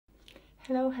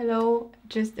Hello.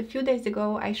 Just a few days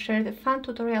ago I shared a fun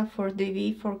tutorial for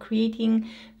Divi for creating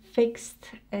fixed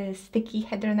sticky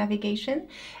header navigation,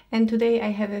 and today I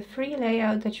have a free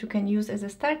layout that you can use as a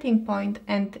starting point,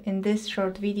 and in this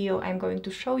short video I'm going to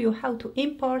show you how to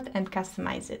import and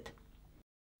customize it.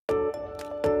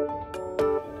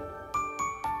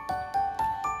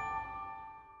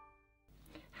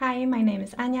 Hi, my name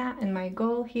is Ania and my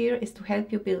goal here is to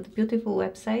help you build beautiful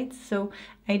websites. So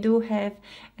I do have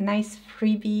a nice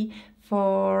freebie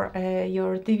for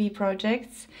your Divi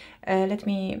projects. Let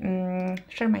me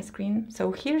share my screen.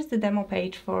 So here's the demo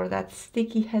page for that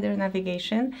sticky header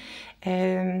navigation.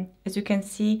 As you can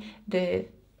see, the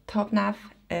top nav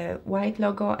white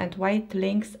logo and white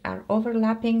links are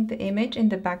overlapping the image in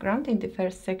the background in the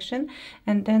first section,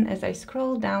 and then as I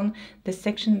scroll down, the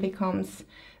section becomes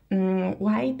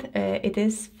white. It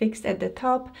is fixed at the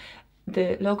top.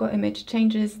 The logo image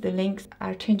changes, the links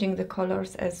are changing the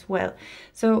colors as well.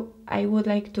 So I would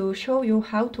like to show you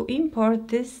how to import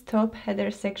this top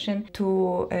header section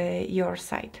to your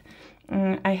site.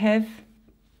 I have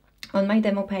on my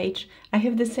demo page, I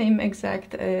have the same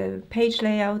exact page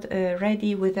layout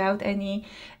ready without any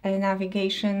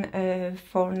navigation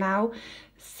for now.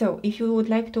 So if you would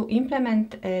like to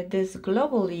implement this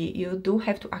globally, you do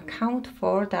have to account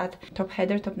for that top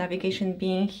header, top navigation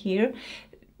being here.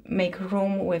 Make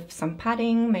room with some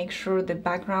padding, make sure the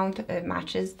background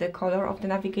matches the color of the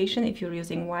navigation. If you're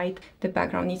using white, the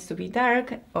background needs to be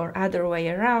dark, or other way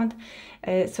around.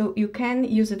 So you can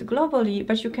use it globally,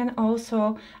 but you can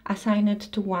also assign it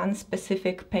to one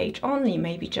specific page only.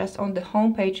 Maybe just on the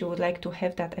home page you would like to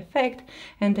have that effect,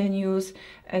 and then use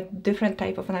a different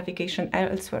type of navigation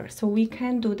elsewhere. So we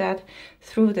can do that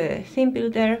through the theme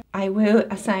builder. I will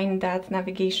assign that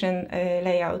navigation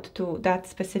layout to that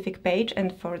specific page,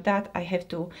 and for that I have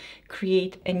to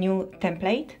create a new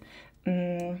template,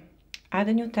 add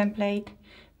a new template,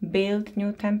 build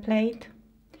new template,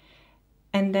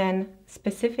 and then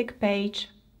specific page.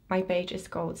 My page is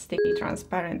called sticky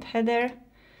transparent header,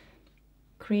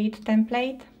 create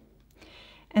template,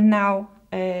 and now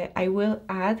I will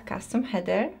add custom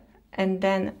header, and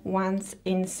then once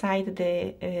inside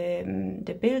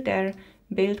the builder,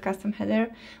 build custom header,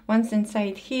 once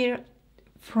inside here,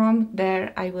 from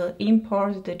there I will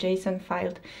import the JSON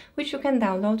file, which you can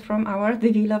download from our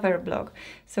Divi Lover blog.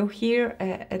 So here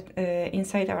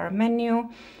inside our menu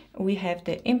we have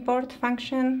the import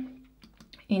function.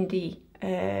 In the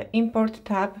import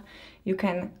tab you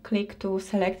can click to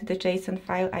select the JSON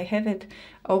file. I have it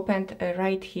opened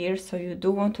right here, so you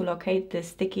do want to locate the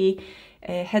sticky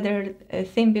header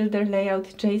theme builder layout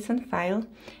JSON file,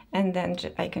 and then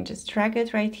I can just drag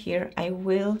it right here. I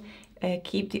will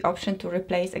keep the option to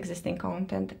replace existing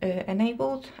content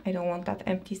enabled. I don't want that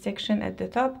empty section at the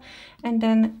top, and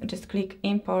then just click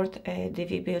import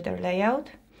Divi builder layout.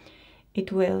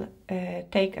 It will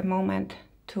take a moment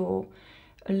to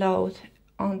load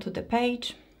onto the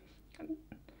page,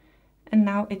 and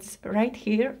now it's right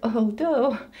here,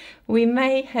 although we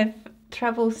may have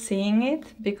trouble seeing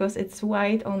it because it's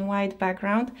white on white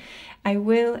background. I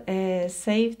will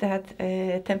save that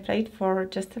template for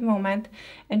just a moment,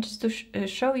 and just to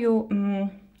show you,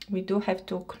 we do have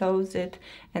to close it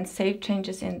and save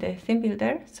changes in the theme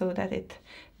builder so that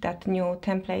that new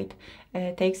template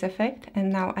takes effect.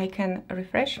 And now I can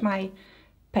refresh my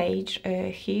page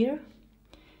here.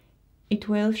 It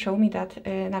will show me that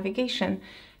navigation.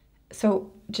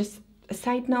 So just a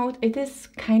side note, it is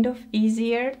kind of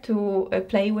easier to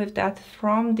play with that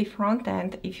from the front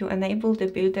end if you enable the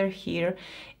builder here.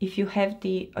 If you have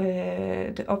the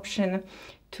option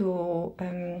to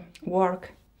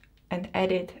work and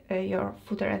edit your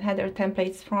footer and header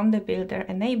templates from the builder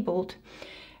enabled.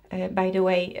 By the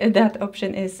way, that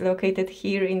option is located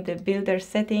here in the builder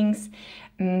settings.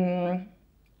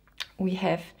 We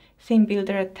have theme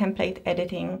builder template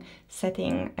editing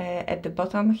setting at the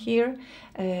bottom here.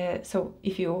 So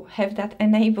if you have that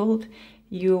enabled,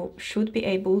 you should be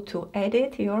able to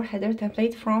edit your header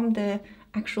template from the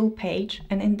actual page,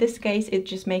 and in this case it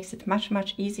just makes it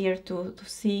much easier to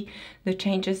see the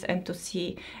changes and to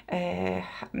see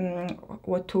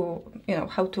what to,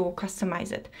 how to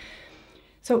customize it.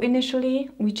 So initially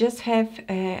we just have,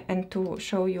 and to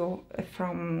show you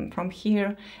from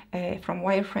here, from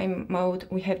wireframe mode,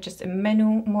 we have just a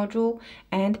menu module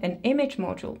and an image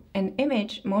module. An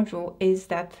image module is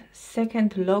that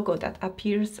second logo that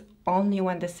appears only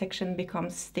when the section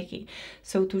becomes sticky.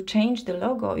 So to change the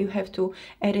logo, you have to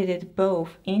edit it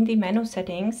both in the menu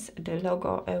settings, the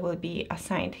logo will be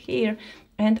assigned here,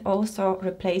 and also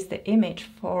replace the image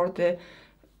for the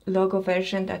logo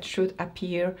version that should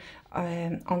appear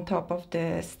on top of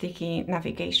the sticky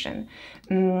navigation.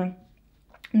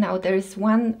 Now there is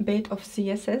one bit of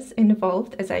CSS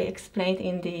involved, as I explained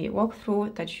in the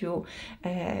walkthrough that you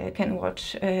can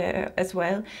watch as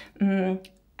well.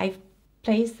 I've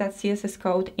placed that CSS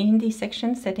code in the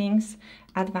section settings,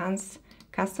 advanced,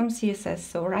 custom CSS.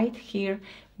 So right here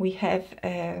we have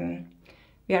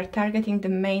we are targeting the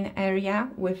main area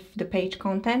with the page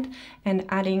content and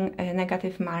adding a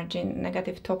negative margin,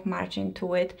 negative top margin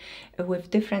to it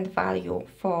with different value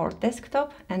for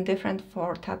desktop and different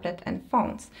for tablet and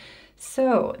phones.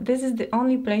 So this is the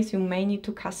only place you may need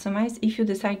to customize. If you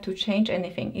decide to change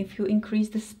anything, if you increase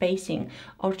the spacing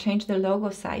or change the logo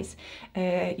size,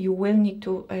 you will need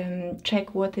to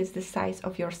check what is the size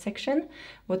of your section,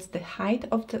 what's the height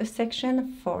of the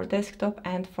section for desktop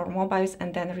and for mobiles,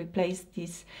 and then replace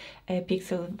these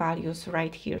pixel values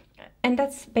right here. And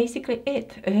that's basically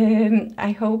it.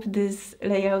 I hope this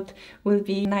layout will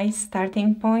be a nice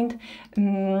starting point,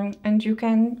 and you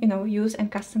can, use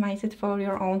and customize it for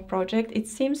your own project. It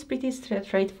seems pretty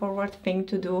straightforward thing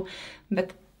to do,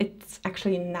 but it's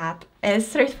actually not as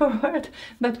straightforward.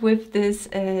 But with this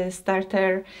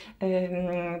starter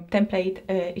template,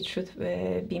 it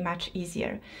should be much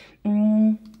easier.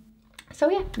 So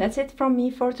yeah, that's it from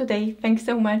me for today. Thanks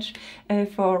so much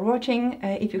for watching.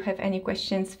 If you have any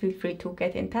questions, feel free to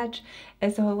get in touch.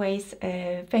 As always,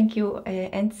 thank you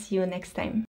and see you next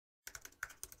time.